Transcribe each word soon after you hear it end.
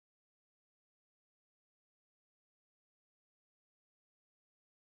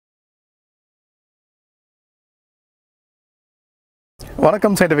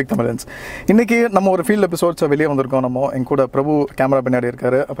வணக்கம் சயின்டிஃபிக் தமிழன்ஸ். இன்றைக்கி நம்ம ஒரு ஃபீல்ட் எபிசோட்ஸை வெளியே வந்திருக்கோம். நம்ம என் கூட பிரபு கேமரா பின்னாடி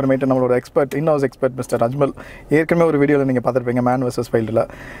இருக்காரு. அப்புறமேட்டு நம்மளோட இன்ஹவுஸ் எக்ஸ்பர்ட் மிஸ்டர் அஜ்மல். ஏற்கனவே ஒரு வீடியோவில் நீங்கள் பார்த்துருப்பீங்க, மேன் வெர்சஸ் வைல்டில்.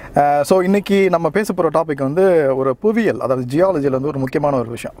 ஸோ இன்றைக்கி நம்ம பேச போகிற டாபிக் வந்து ஒரு புவியியல், அதாவது ஜியாலஜியில் வந்து ஒரு முக்கியமான ஒரு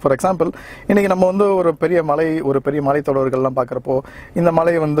விஷயம். ஃபார் எக்ஸாம்பிள், இன்றைக்கி நம்ம வந்து ஒரு பெரிய மலைத்தொடர்கள்லாம் பார்க்குறப்போ இந்த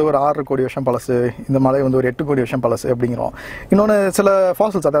மலை வந்து ஒரு 6 கோடி வருஷம் பழசு, இந்த மலை வந்து ஒரு 8 கோடி வருஷம் பழசு அப்படிங்கிறோம். இன்னொன்று சில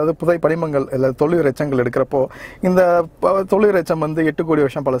ஃபாசில்ஸ், அதாவது புதை படிமங்கள் இல்லை தொல்லுயிர் எச்சங்கள் எடுக்கிறப்போ இந்த தொல்லுயிர் எச்சம் வந்து 8 கோடி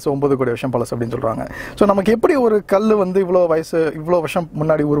வருஷம் பழசு, 9 கோடி வருஷம் பழசு அப்படின்னு சொல்கிறாங்க. ஸோ நமக்கு எப்படி ஒரு கல் வந்து இவ்வளோ வருஷம்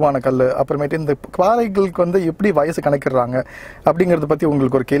முன்னாடி உருவான கல், அப்புறமேட்டு இந்த பாறைகளுக்கு வந்து எப்படி வயசு கணக்கிடுறாங்க அப்படிங்கிறத பற்றி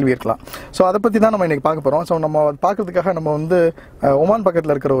உங்களுக்கு ஒரு கேள்வி இருக்கலாம். ஸோ அதை பற்றி தான் நம்ம இன்றைக்கி பார்க்க போகிறோம். ஸோ நம்ம பார்க்கறதுக்காக நம்ம வந்து ஒமான்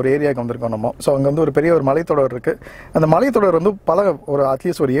பக்கத்தில் இருக்கிற ஒரு ஏரியாவுக்கு வந்திருக்கோம் நம்ம. ஸோ அங்கே வந்து ஒரு பெரிய ஒரு மலைத்தொடர் இருக்குது. அந்த மலைத்தொடர் வந்து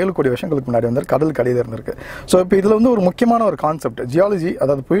அட்லீஸ்ட் ஒரு 7 கோடி வருஷங்களுக்கு முன்னாடி வந்து கடலுக்கு அடியில் இருந்திருக்கு. ஸோ இப்போ இதில் வந்து ஒரு முக்கியமான ஒரு கான்செப்ட், ஜியாலஜி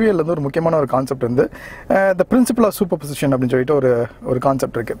அதாவது புவியியல் வந்து ஒரு முக்கியமான ஒரு கான்செப்ட் வந்து த பிரின்சிபல் ஆஃப் சூப்பர் பொசிஷன் அப்படின்னு சொல்லிட்டு ஒரு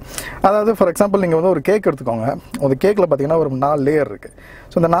கான்செப்ட் இருக்குது. அதாவது ஃபார் எக்ஸாம்பிள், நீங்கள் வந்து ஒரு கேக் எடுத்துக்கோங்க. அந்த கேக்கில் பார்த்தீங்கன்னா ஒரு 4 லேயர் இருக்குது.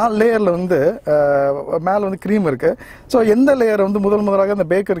 ஸோ இந்த 4 லேயரில் வந்து மேலே வந்து க்ரீம் இருக்குது. ஸோ எந்த லேயர் வந்து முதலாக அந்த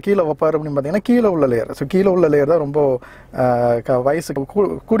பேக்கர் கீழே வைப்பார் அப்படின்னு பார்த்தீங்கன்னா கீழே உள்ள லேயர். ஸோ கீழே உள்ள லேயர் தான் ரொம்ப வயசுக்கு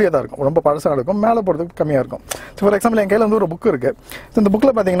கூடியதாக இருக்கும், ரொம்ப பழசாக இருக்கும், மேலே போகிறதுக்கு கம்மியாக இருக்கும். ஸோ ஃபார் எக்ஸாம்பிள், என் கையில் வந்து ஒரு புக்கு இருக்குது. ஸோ இந்த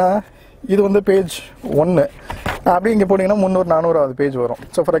புக்கில் பார்த்தீங்கன்னா இது வந்து பேஜ் 1. அப்படி இங்கே போட்டிங்கன்னா 300-400 பேஜ் வரும்.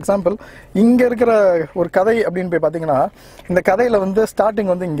 ஸோ ஃபார் எக்ஸாம்பிள், இங்கே இருக்கிற ஒரு கதை அப்படின்னு போய் பார்த்தீங்கன்னா இந்த கதையில் வந்து ஸ்டார்டிங்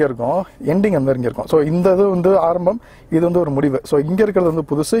வந்து இங்கே இருக்கும், எண்டிங் வந்து இங்கே இருக்கும். ஸோ இந்த இது வந்து ஆரம்பம், இது வந்து ஒரு முடிவு. ஸோ இங்கே இருக்கிறது வந்து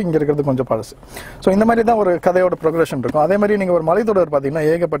புதுசு, இங்கே இருக்கிறது கொஞ்சம் பழசு. ஸோ இந்த மாதிரி தான் ஒரு கதையோட ப்ரோக்ரஷன் இருக்கும். அதே மாதிரி நீங்கள் ஒரு மலைத்தொடர் பார்த்தீங்கன்னா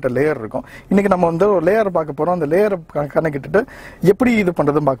ஏகப்பட்ட லேயர் இருக்கும். இன்றைக்கி நம்ம வந்து ஒரு லேயர் பார்க்க போகிறோம். அந்த லேயரை கணக்கிட்டு எப்படி இது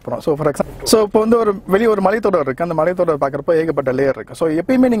பண்ணுறதுன்னு பார்க்க போகிறோம். ஸோ ஃபார் எக்ஸாம்பிள், ஸோ இப்போ வந்து ஒரு மலைத்தொடர் இருக்குது. அந்த மலைத்தொடர் பார்க்குறப்போ ஏகப்பட்ட லேயர் இருக்குது. ஸோ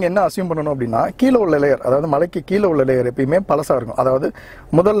எப்பயுமே நீங்கள் என்ன அசியூம் பண்ணணும் அப்படின்னா, கீழே உள்ள லேயர், அதாவது மலைக்கு கீழே உள்ள லேயர் எப்பயுமே பழசாக இருக்கும். அதாவது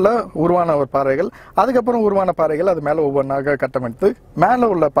முதல்ல உருவான ஒரு பாறைகள், அதுக்கப்புறம் உருவான பாறைகள், அது மேலே ஒவ்வொன்றாக கட்டமைத்து மேலே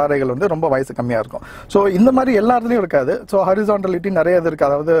உள்ள பாறைகள் வந்து ரொம்ப வயசு கம்மியாக இருக்கும். ஸோ இந்த மாதிரி எல்லா இடத்துலையும் இருக்காது. ஸோ ஹரிசாண்டலிட்டி நிறைய இது இருக்குது.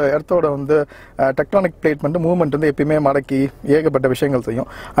 அதாவது எர்த்தோட வந்து டெக்டானிக் பிளேட் வந்து மூவ்மெண்ட் வந்து எப்பயுமே மடக்கி ஏகப்பட்ட விஷயங்கள் செய்யும்.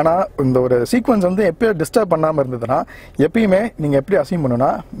 ஆனால் இந்த ஒரு சீக்வன்ஸ் வந்து எப்பயும் டிஸ்டர்ப் பண்ணாமல் இருந்ததுன்னா எப்பயுமே நீங்கள் எப்படி அசியூம்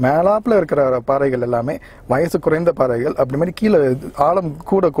பண்ணணும்னா, மேலாப்பில் இருக்கிற பாறைகள் எல்லாமே வயசு குறைந்த பாறைகள். அப்படி மாதிரி கீழே ஆழம்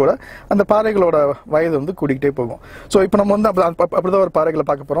கூட அந்த பாறைகளோட வயது வந்து கூட்டிகிட்டே போகும். ஸோ இப்போ நம்ம வந்து அப்படிதான் ஒரு பாறைகளை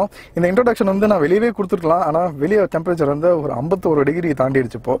பார்க்க போகிறோம். இந்த இன்ட்ரோடக்ஷன் வந்து நான் வெளியவே கொடுத்துருக்கலாம், ஆனால் வெளியே டெம்பரேச்சர் வந்து ஒரு 51 டிகிரி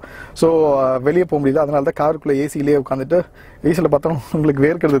தாண்டிடுச்சு இப்போ. ஸோ வெளியே போக முடியல. அதனால தான் காருக்குள்ளே ஏசியிலே உட்காந்துட்டு, ஏசியில் பார்த்தா உங்களுக்கு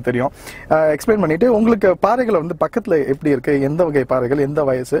வேர்க்கிறது தெரியும், எக்ஸ்பிளைன் பண்ணிவிட்டு உங்களுக்கு பாறைகளை வந்து பக்கத்தில் எப்படி இருக்குது, எந்த வகை பாறைகள், எந்த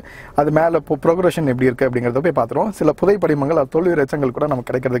வயசு, அது மேலே ப்ரோக்ரஷன் எப்படி இருக்குது அப்படிங்கிறத போய் பார்த்துருவோம். சில புதை படிமங்கள், அது தொல்லுயிர் எச்சங்கள் கூட நமக்கு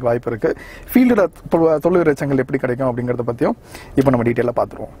கிடைக்கிறதுக்கு வாய்ப்பு இருக்குது. ஃபீல்டில் தொல்லுயிர் எச்சங்கள் எப்படி கிடைக்கும் அப்படிங்கிறத பற்றியும் இப்போ நம்ம டீட்டெயிலாக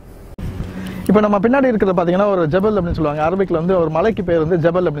பார்த்துருவோம். இப்போ நம்ம பின்னாடி இருக்கிறது பார்த்தீங்கன்னா ஒரு ஜபல் அப்படின்னு சொல்லுவாங்க. அரபிக்கில் வந்து ஒரு மலைக்கு பேர் வந்து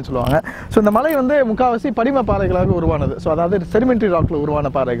ஜபல் அப்படின்னு சொல்லுவாங்க. ஸோ இந்த மலை வந்து முக்கால்வாசி படிம பாறைகளாக உருவானது. ஸோ அதாவது செடிமெண்ட்ரி ராக்ல உருவான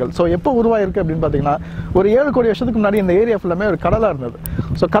பாறைகள். ஸோ எப்போ உருவாயிருக்கு அப்படின்னு பார்த்தீங்கன்னா ஒரு 7 கோடி வருஷத்துக்கு முன்னாடி இந்த ஏரியா ஃபுல்லாமே ஒரு கடலாக இருந்தது.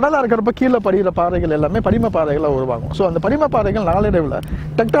 ஸோ கடலாக இருக்கிறப்ப கீழே படிகிற பாறைகள் எல்லாமே படிம பாறைகளாக உருவாகும். ஸோ அந்த படிம பாறைகள் நாளடைவில்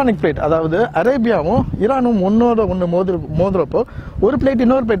டெக்டானிக் பிளேட், அதாவது அரேபியாவும் ஈரானும் ஒன்று மோதுறப்போ ஒரு பிளேட்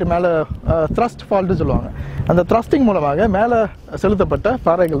இன்னொரு பிளேட் மேலே த்ரஸ்ட் ஃபால்ட்டு சொல்லுவாங்க. அந்த த்ரஸ்டிங் மூலமாக மேலே செலுத்தப்பட்ட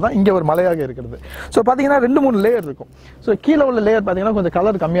பாறைகள் தான் இங்கே ஒரு மலையாக இருக்கிறது. ஸோ பார்த்தீங்கன்னா 2-3 லேயர் இருக்கும். ஸோ கீழே உள்ள லேயர் பார்த்தீங்கன்னா கொஞ்சம்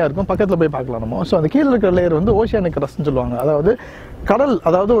கலர் கம்மியாக இருக்கும், பக்கத்தில் போய் பார்க்கலாம் நம்ம. ஸோ அந்த கீழே இருக்கிற லேயர் வந்து ஓஷியானிக் க்ரஸ்ட்னு சொல்லுவாங்க. அதாவது கடல்,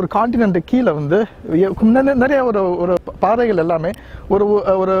 அதாவது ஒரு கான்டினென்ட் கீழே வந்து நிறைய ஒரு பாறைகள் எல்லாமே ஒரு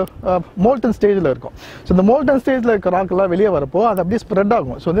மோல்டன் ஸ்டேஜில் இருக்கும். ஸோ இந்த மோல்டன் ஸ்டேஜில் இருக்கிற ராக்கெல்லாம் வெளியே வரப்போ அது அப்படியே ஸ்ப்ரெட்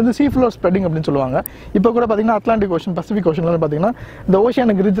ஆகும். ஸோ இந்த சீ ஃப்ளோர் ஸ்ப்ரெடிங் அப்படின்னு சொல்லுவாங்க. இப்போ கூட பார்த்தீங்கன்னா அட்லாண்டிக் ஓஷன், பசிபிக் ஓஷன்லாம் பார்த்தீங்கன்னா இந்த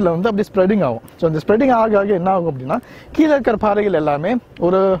ஓஷியானிக் ரிட்ஜில் வந்து அப்படியே ஸ்ப்ரெடிங் ஆகும். ஸோ இந்த ஸ்ப்ரெடிங் ஆக என்ன ஆகும் அப்படின்னா, கீழே இருக்கிற பாறைகள் எல்லாமே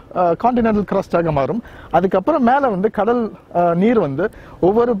ஒரு கான்டினென்டல் கிரஸ்டாக மாறும். அதுக்கப்புறம் மேலே வந்து கடல் நீர் வந்து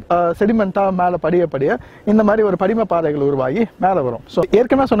ஒவ்வொரு செடிமெண்ட்டாக மேலே படிய இந்த மாதிரி ஒரு படிம பாறைகள் உருவாகி மேலே வரும். ஸோ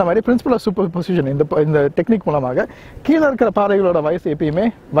ஏற்கனவே சொன்ன மாதிரி பிரின்சிபல் ஆஃப் சூப்பர் பொசிஷன், இந்த டெக்னிக் மூலமாக கீழே இருக்கிற பாறைகளோட வயசு எப்பயுமே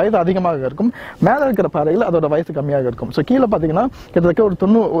வயது அதிகமாக இருக்கும், மேலே இருக்கிற பாறைகள் அதோட வயசு கம்மியாக இருக்கும். ஸோ கீழே பார்த்தீங்கன்னா கிட்டத்தட்ட ஒரு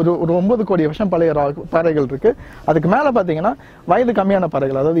 9 கோடி வருஷம் பழைய பாறைகள் இருக்குது. அதுக்கு மேலே பார்த்தீங்கன்னா வயது கம்மியான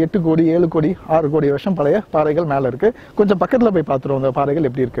பாறைகள், அதாவது 8 கோடி 7 கோடி 6 கோடி வருஷம் பழைய பாறைகள் மேலே இருக்குது. கொஞ்சம் பக்கத்தில் போய் பார்த்துருவோம் அந்த பாறைகள்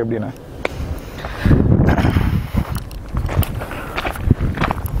எப்படி இருக்குது அப்படின்னு.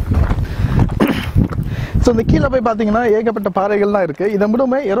 ஸோ இந்த கீழே போய் பார்த்தீங்கன்னா ஏகப்பட்ட பாறைகள்லாம் இருக்குது. இதை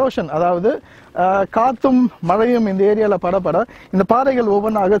முழுமே எரோஷன், அதாவது காற்றும் மழையும் இந்த ஏரியாவில் படப்பட இந்த பாறைகள்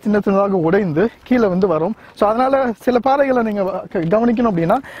ஒவ்வொன்றாக சின்னதாக உடைந்து கீழே வந்து வரும். ஸோ அதனால் சில பாறைகளை நீங்கள் கவனிக்கணும்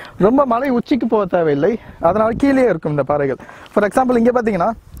அப்படின்னா ரொம்ப மலை உச்சிக்கு போக தேவையில்லை, அதனால் கீழே இருக்கும் இந்த பாறைகள். ஃபார் எக்ஸாம்பிள், இங்கே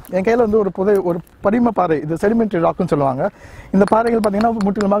பார்த்தீங்கன்னா என் கையில் வந்து ஒரு படிம பாறை, இது செடிமெண்ட்ரி ராக்குன்னு சொல்லுவாங்க. இந்த பாறைகள் பார்த்தீங்கன்னா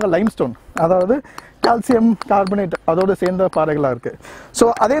முற்றிலுமாக லைம்ஸ்டோன், அதாவது கால்சியம் கார்பனேட் அதோடு சேர்ந்த பாறைகளாக இருக்குது. ஸோ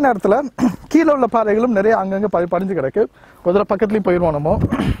அதே நேரத்தில் கீழே உள்ள பாறைகளும் நிறைய அங்கங்கே படிஞ்சு கிடக்கு. ஒரு தடவை பக்கத்துலேயும் போயிடுவோம் நம்ம.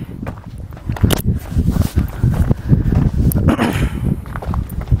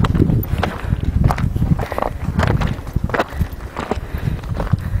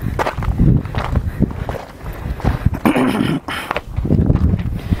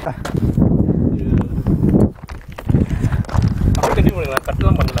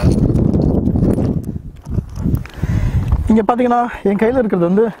 இங்கே பார்த்தீங்கன்னா என் கையில் இருக்கிறது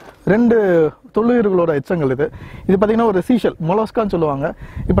வந்து 2 தொல்லுயிர்களோட எச்சங்கள். இது பார்த்தீங்கன்னா ஒரு சீஷல் மொலஸ்கான்னு சொல்லுவாங்க.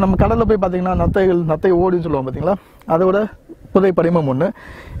 இப்போ நம்ம கடலில் போய் பார்த்தீங்கன்னா நத்தை ஓடின்னு சொல்லுவாங்க பார்த்தீங்களா, அதோட புதை படிமம் ஒன்று.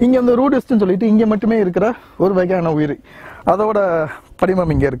 இங்கே வந்து ரூடிஸ்ட்னு சொல்லிட்டு இங்கே மட்டுமே இருக்கிற ஒரு வகையான உயிரி, அதோட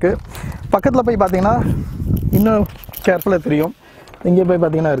படிமம் இங்கே இருக்குது. பக்கத்தில் போய் பார்த்தீங்கன்னா இன்னும் கேர்ஃபுல்லாக தெரியும். இங்கே போய்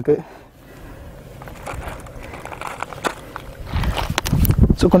பார்த்தீங்கன்னா இருக்குது.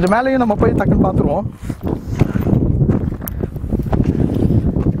 ஸோ கொஞ்சம் மேலேயும் நம்ம போய் டக்குன்னு பார்த்துருவோம்.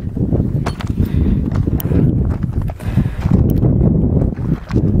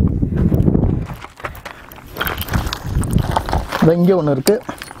 இங்கே ஒன்று இருக்குது.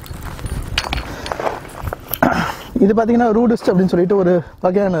 இது பார்த்தீங்கன்னா ரூடிஸ்ட் அப்படின்னு சொல்லிட்டு ஒரு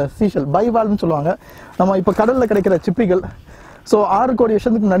வகையான சீஷல் பைவால்னு சொல்லுவாங்க. நம்ம இப்போ கடலில் கிடைக்கிற சிப்பிகள். ஸோ 6 கோடி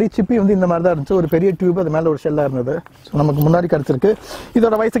வருஷத்துக்கு முன்னாடி சிப்பி வந்து இந்த மாதிரி தான் இருந்துச்சு. ஒரு பெரிய டியூப், அது மேலே ஒரு ஷெல்லாக இருந்தது. ஸோ நமக்கு முன்னாடி கிடச்சிருக்கு.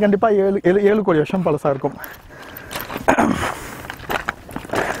 இதோட வயசு கண்டிப்பாக 7 கோடி வருஷம் பழசாக இருக்கும்.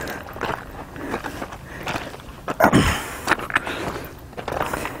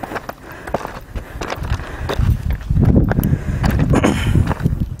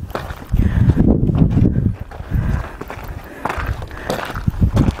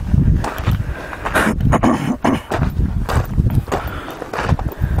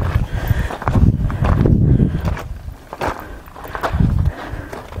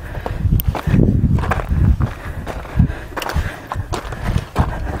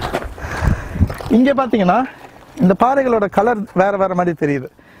 இங்கே பார்த்தீங்கன்னா இந்த பாறைகளோட கலர் வேறு மாதிரி தெரியுது.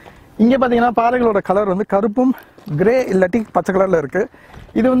 இங்கே பார்த்தீங்கன்னா பாறைகளோட கலர் வந்து கருப்பும் கிரே இல்லாட்டி பச்சை கலரில் இருக்குது.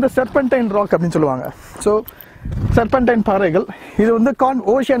 இது வந்து செர்பென்டைன் ராக் அப்படின்னு சொல்லுவாங்க. ஸோ செர்பென்டைன் பாறைகள் இது வந்து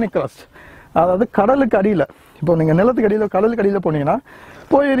ஓஷியானிக் கிரஸ்ட், அதாவது கடலுக்கு அடியில். இப்போ நீங்கள் நிலத்துக்கு அடியில் கடலுக்கு அடியில் போனீங்கன்னா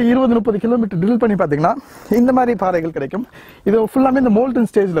போய் ஒரு 20-30 கிலோமீட்டர் ட்ரில் பண்ணி பார்த்தீங்கன்னா இந்த மாதிரி பாறைகள் கிடைக்கும். இது ஃபுல்லாமே இந்த மோல்டன்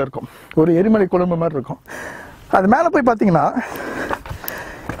ஸ்டேஜில் இருக்கும், ஒரு எரிமலை குழம்பு மாதிரி இருக்கும். அது மேலே போய் பார்த்தீங்கன்னா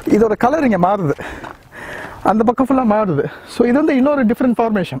இதோட கலர் இங்கே மாறுது, அந்த பக்கம் ஃபுல்லாக மாறுது. ஸோ இது வந்து இன்னொரு டிஃப்ரெண்ட்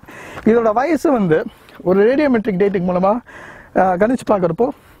ஃபார்மேஷன். இதோட வயசு வந்து ஒரு ரேடியோமெட்ரிக் டேட்டிங் மூலமாக கணிச்சு பார்க்குறப்போ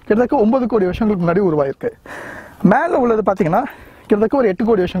கிட்டத்தட்ட 9 கோடி வருஷங்களுக்கு முன்னாடி உருவாயிருக்கு. மேலே உள்ளது பார்த்தீங்கன்னா கிட்டத்தட்ட ஒரு 8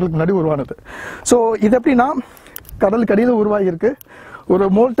 கோடி வருஷங்களுக்கு முன்னாடி உருவானது. ஸோ இது எப்படின்னா கடலுக்கு அடியில் உருவாகியிருக்கு. ஒரு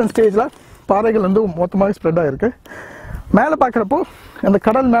மோல்டன் ஸ்டேஜில் பாறைகள் வந்து மொத்தமாக ஸ்ப்ரெட் ஆகிருக்கு. மேலே பார்க்குறப்போ அந்த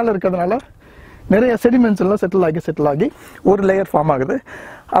கடல் மேலே இருக்கிறதுனால நிறைய செடிமெண்ட்ஸ் எல்லாம் செட்டில் ஆகி ஒரு லேயர் ஃபார்ம் ஆகுது.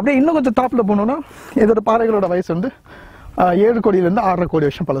 அப்படியே இன்னும் கொஞ்சம் டாப்பில் போனோன்னா இதோட பாறைகளோட வயசு வந்து 7 கோடியிலேருந்து 6.5 கோடி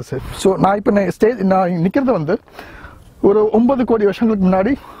வருஷம் பழசு. ஸோ நான் நிற்கிறது வந்து ஒரு 9 கோடி வருஷங்களுக்கு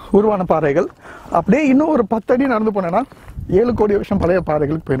முன்னாடி உருவான பாறைகள். அப்படியே இன்னும் ஒரு 10 அடி நடந்து போனேன்னா 7 கோடி வருஷம் பழைய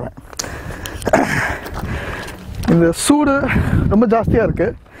பாறைகளுக்கு போயிடுவேன். இந்த சூடு ரொம்ப ஜாஸ்தியாக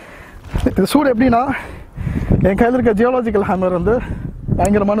இருக்குது. இந்த சூடு எப்படின்னா என் கையில் இருக்க ஜியாலஜிக்கல் ஹேமர் வந்து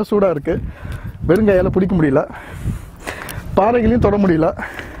பயங்கரமான சூடாக இருக்குது. வெறுங்கையால் பிடிக்க முடியல, பாறைகளையும் தொட முடியல.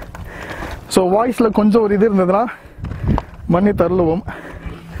 ஸோ வாய்ஸில் கொஞ்சம் ஒரு இது இருந்ததுன்னா மண்ணி தருளுவோம்.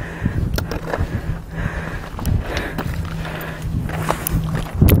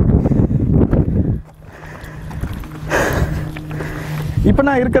 இப்போ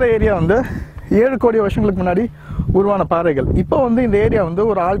நான் இருக்கிற ஏரியா வந்து 7 கோடி வருஷங்களுக்கு முன்னாடி உருவான பாறைகள். இப்போ வந்து இந்த ஏரியா வந்து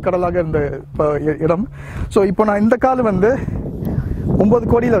ஒரு ஆழ்கடலாக இருந்த இடம். ஸோ இப்போ நான் இந்த கால் வந்து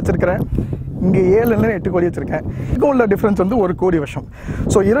 9 கோடியில் வச்சுருக்கிறேன், இங்கே 7-8 கோடி வச்சுருக்கேன். இப்போ உள்ள டிஃப்ரென்ஸ் வந்து 1 கோடி வருஷம்.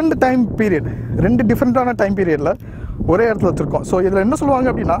 ஸோ 2 டைம் பீரியட், 2 டிஃப்ரெண்ட்டான டைம் பீரியடில் ஒரே இடத்துல வச்சுருக்கோம். ஸோ இதில் என்ன சொல்லுவாங்க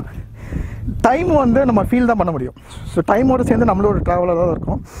அப்படின்னா டைம் வந்து நம்ம ஃபீல் தான் பண்ண முடியும். ஸோ டைமோடு சேர்ந்து நம்மளோட ட்ராவலாக தான்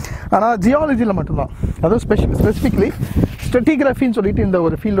இருக்கும். ஆனால் ஜியாலஜியில் மட்டும்தான், அதுவும் ஸ்பெசிஃபிக்லி ஸ்ட்ரெட்டிகிராஃபின்னு சொல்லிட்டு இந்த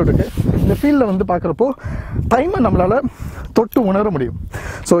ஒரு ஃபீல்டு இருக்குது. இந்த ஃபீல்டில் வந்து பார்க்குறப்போ டைமை நம்மளால் தொட்டு உணர முடியும்.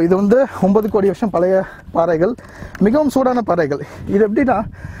 ஸோ இது வந்து 9 கோடி வருஷம் பழைய பாறைகள், மிகவும் சூடான பாறைகள். இது எப்படின்னா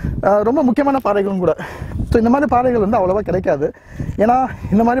ரொம்ப முக்கியமான பாறைகளும் கூட. ஸோ இந்த மாதிரி பாறைகள் வந்து அவ்வளோவா கிடைக்காது. ஏன்னா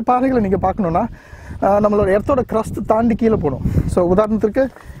இந்த மாதிரி பாறைகளை நீங்கள் பார்க்கணுன்னா நம்மளோட எர்த்தோட க்ரஸ்ட் தாண்டி கீழே போகணும். ஸோ உதாரணத்துக்கு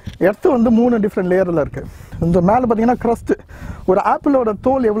எர்த்து வந்து 3 டிஃப்ரெண்ட் லேயரில் இருக்குது. இந்த மேலே பார்த்தீங்கன்னா க்ரஸ்ட்டு, ஒரு ஆப்பிளோட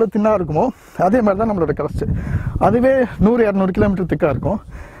தோல் எவ்வளோ தின்னாக இருக்குமோ அதே மாதிரி தான் நம்மளோட க்ரஸ்ட்டு. அதுவே 100-200 கிலோமீட்டர் திக்காக இருக்கும்.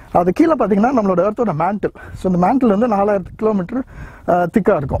 அது கீழே பார்த்தீங்கன்னா நம்மளோட எர்த்தோட மேண்டில். ஸோ இந்த மேண்டில் வந்து 4000 கிலோமீட்டர்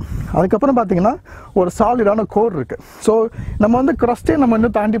திக்காக இருக்கும். அதுக்கப்புறம் பார்த்தீங்கன்னா ஒரு சாலிடான கோர் இருக்குது. ஸோ நம்ம வந்து க்ரஸ்டே நம்ம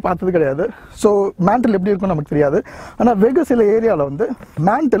இன்னும் தாண்டி பார்த்தது கிடையாது. ஸோ மேண்டில் எப்படி இருக்குன்னு நமக்கு தெரியாது. ஆனால் வெகு சில ஏரியாவில் வந்து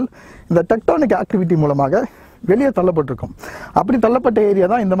மேண்டில் இந்த டெக்டானிக் ஆக்டிவிட்டி மூலமாக வெளியே தள்ளப்பட்டிருக்கும். அப்படி தள்ளப்பட்ட ஏரியா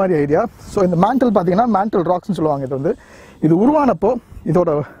தான் இந்த மாதிரி ஏரியா. ஸோ இந்த மேண்டில் பார்த்தீங்கன்னா மேண்டில் ராக்ஸ்ன்னு சொல்லுவாங்க. இது உருவானப்போ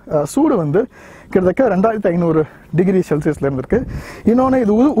இதோட சூடு வந்து கிட்டத்தட்ட 2500 டிகிரி செல்சியஸில் இருந்திருக்கு. இன்னொன்று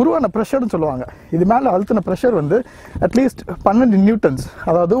இது உருவான ப்ரெஷர்னு சொல்லுவாங்க. இது மேலே அழுத்தின ப்ரெஷர் வந்து அட்லீஸ்ட் 12 நியூட்டன்ஸ்,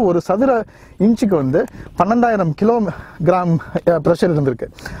 அதாவது ஒரு சதுர இன்ச்சுக்கு வந்து 12000 கிலோகிராம் ப்ரெஷர் இருந்திருக்கு.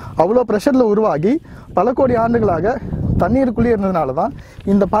 அவ்வளோ ப்ரெஷரில் உருவாகி பல கோடி ஆண்டுகளாக தண்ணீருக்குள்ளேயே இருந்ததுனால தான்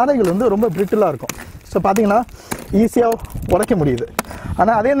இந்த பாறைகள் வந்து ரொம்ப பிரிட்டிலாக இருக்கும். ஸோ பார்த்தீங்கன்னா ஈஸியாக உடைக்க முடியுது.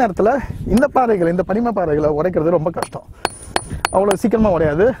 ஆனால் அதே நேரத்தில் இந்த பாறைகள், இந்த பனிம பாறைகளை உடைக்கிறது ரொம்ப கஷ்டம். அவ்வளோ சீக்கிரமாக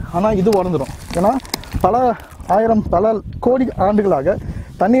உடையாது. ஆனால் இது உடந்துடும். ஏன்னா பல ஆயிரம் பல கோடி ஆண்டுகளாக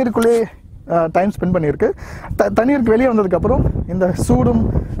தண்ணீருக்குள்ளே டைம் ஸ்பெண்ட் பண்ணியிருக்கு. தண்ணீருக்கு வெளியே வந்ததுக்கப்புறம் இந்த சூடும்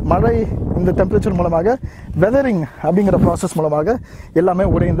மழை இந்த டெம்பரேச்சர் மூலமாக வெதரிங் அப்படிங்கிற ப்ராசஸ் மூலமாக எல்லாமே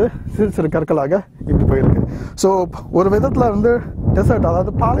உடைந்து சிறு சிறு கற்களாக இப்படி போயிருக்கு. ஸோ ஒரு விதத்தில் வந்து டெசர்ட்,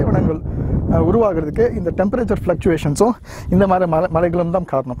 அதாவது பாலைவனங்கள் உருவாகிறதுக்கு இந்த டெம்பரேச்சர் ஃப்ளக்சுவேஷன்ஸும் இந்த மாதிரி மலைகளும்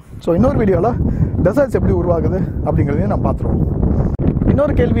தான் காரணம். ஸோ இன்னொரு வீடியோவில் டெசர்ட்ஸ் எப்படி உருவாகுது அப்படிங்கிறதையும் நான் பார்த்துருவோம்.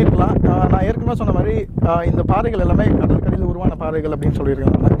 இன்னொரு கேள்வி இருக்கலாம். நான் ஏற்கனவே சொன்ன மாதிரி இந்த பாறைகள் எல்லாமே கடல் கடியில் உருவான பாறைகள் அப்படின்னு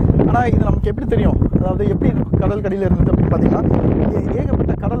சொல்லியிருக்காங்க. ஆனால் இது நமக்கு எப்படி தெரியும்? அதாவது எப்படி கடல் கடியில் இருந்தது அப்படின்னு பார்த்தீங்கன்னா,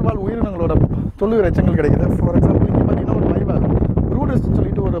 ஏகப்பட்ட கடல் வாழ் உயிரினங்களோட தொல்லுயிர் எச்சங்கள் கிடைக்குது. ஃபார் எக்ஸாம்பிள் இங்கே பார்த்தீங்கன்னா ஒரு பைவால், ரூடிஸ்ட்னு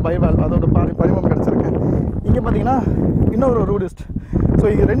சொல்லிட்டு ஒரு பைவால், அதோட படிமம் கிடச்சிருக்கு. இங்கே பார்த்தீங்கன்னா இன்னொரு ரூடிஸ்ட். ஸோ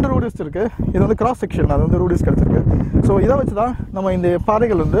இங்கே 2 ரூடிஸ்ட் இருக்குது. இது வந்து கிராஸ் செக்ஷன், அது வந்து ரூடிஸ்ட் கிடச்சிருக்கு. ஸோ இதை வச்சு தான் நம்ம இந்த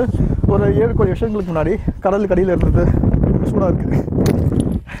பாறைகள் வந்து ஒரு 7 கோடி வருஷங்களுக்கு முன்னாடி கடல் கடியில் இருந்தது, சூடாக இருக்குது,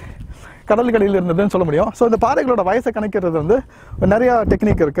 கடல் கடியில் இருந்ததுன்னு சொல்ல முடியும். ஸோ இந்த பாறைகளோட வயசை கணக்கிறது வந்து நிறையா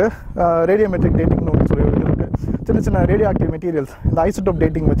டெக்னிக் இருக்குது. ரேடியோமெட்ரிக் டேட்டிங்னு ஒன்று சொல்லி இருக்குது. சின்ன சின்ன ரேடியோ ஆக்டிவ் மெட்டீரியல்ஸ், இந்த ஐசோடோப்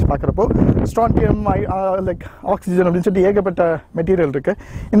டேட்டிங் வச்சு பார்க்குறப்போ ஸ்ட்ரான்டியம், லைக் ஆக்சிஜன் அப்படின்னு சொல்லிட்டு ஏகப்பட்ட மெட்டீரியல் இருக்குது.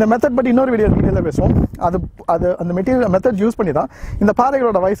 இந்த மெத்தட் பற்றி இன்னொரு டீட்டெயிலாக பேசுவோம். அந்த மெட்டீரியல் மெத்தட் யூஸ் பண்ணி தான் இந்த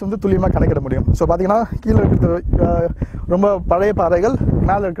பாறைகளோட வயசு வந்து துல்லியமாக கணக்கிட முடியும். ஸோ பார்த்தீங்கன்னா கீழே இருக்கிறது ரொம்ப பழைய பாறைகள்,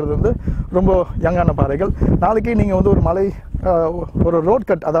 மேலே இருக்கிறது வந்து ரொம்ப யங்கான பாறைகள். நாளைக்கு நீங்கள் வந்து ஒரு மலை, ஒரு ரோட்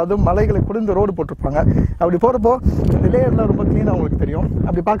கட், அதாவது மலைகளை குடிந்து ரோடு போட்டிருப்பாங்க. அப்படி போகிறப்போ இந்த லேயர்லாம் ரொம்ப க்ளீனாக உங்களுக்கு தெரியும்.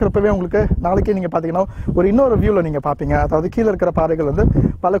 அப்படி பார்க்குறப்பவே உங்களுக்கு நாளைக்கே நீங்கள் பார்த்தீங்கன்னா ஒரு இன்னொரு வியூவில் நீங்கள் பார்ப்பீங்க. அதாவது கீழே இருக்கிற பாறைகள் வந்து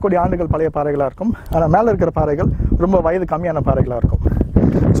பல கோடி ஆண்டுகள் பழைய பாறைகளாக இருக்கும். ஆனால் மேலே இருக்கிற பாறைகள் ரொம்ப வயது கம்மியான பாறைகளாக இருக்கும்.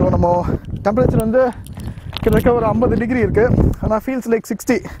 ஸோ நம்ம டெம்பரேச்சர் வந்து கிட்டத்தட்ட ஒரு 50 டிகிரி இருக்குது. ஆனால் ஃபீல்ஸ் லைக்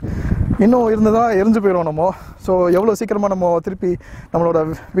 60 இன்னும் இருந்ததான் எரிஞ்சு போயிடுவோம் நம்ம. ஸோ எவ்வளோ சீக்கிரமாக நம்ம திருப்பி நம்மளோட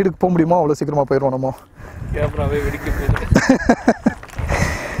வீட்டுக்கு போக முடியுமோ அவ்வளோ சீக்கிரமாக போயிடுவோம் நம்ம.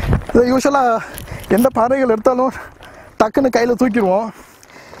 யூஸ்வலாக எந்த பாறைகள் எடுத்தாலும் டக்குன்னு கையில் தூக்கிடுவோம்.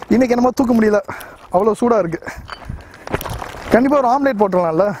 இன்றைக்கி என்னமோ தூக்க முடியல, அவ்வளோ சூடாக இருக்குது. கண்டிப்பாக ஒரு ஆம்லேட்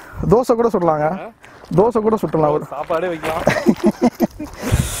போட்டுடலாம்ல, தோசை கூட சுடலாங்க, தோசை கூட சுட்டலாம், ஒரு சாப்பாடே வைக்கலாம்.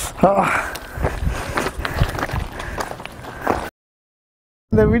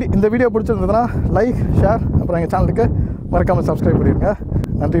 இந்த வீடியோ பிடிச்சிருந்ததுன்னா லைக், ஷேர், அப்புறம் எங்கள் சேனலுக்கு மறக்காமல் சப்ஸ்கிரைப் பண்ணிடுங்க.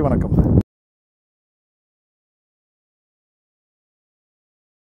 நன்றி, வணக்கம்.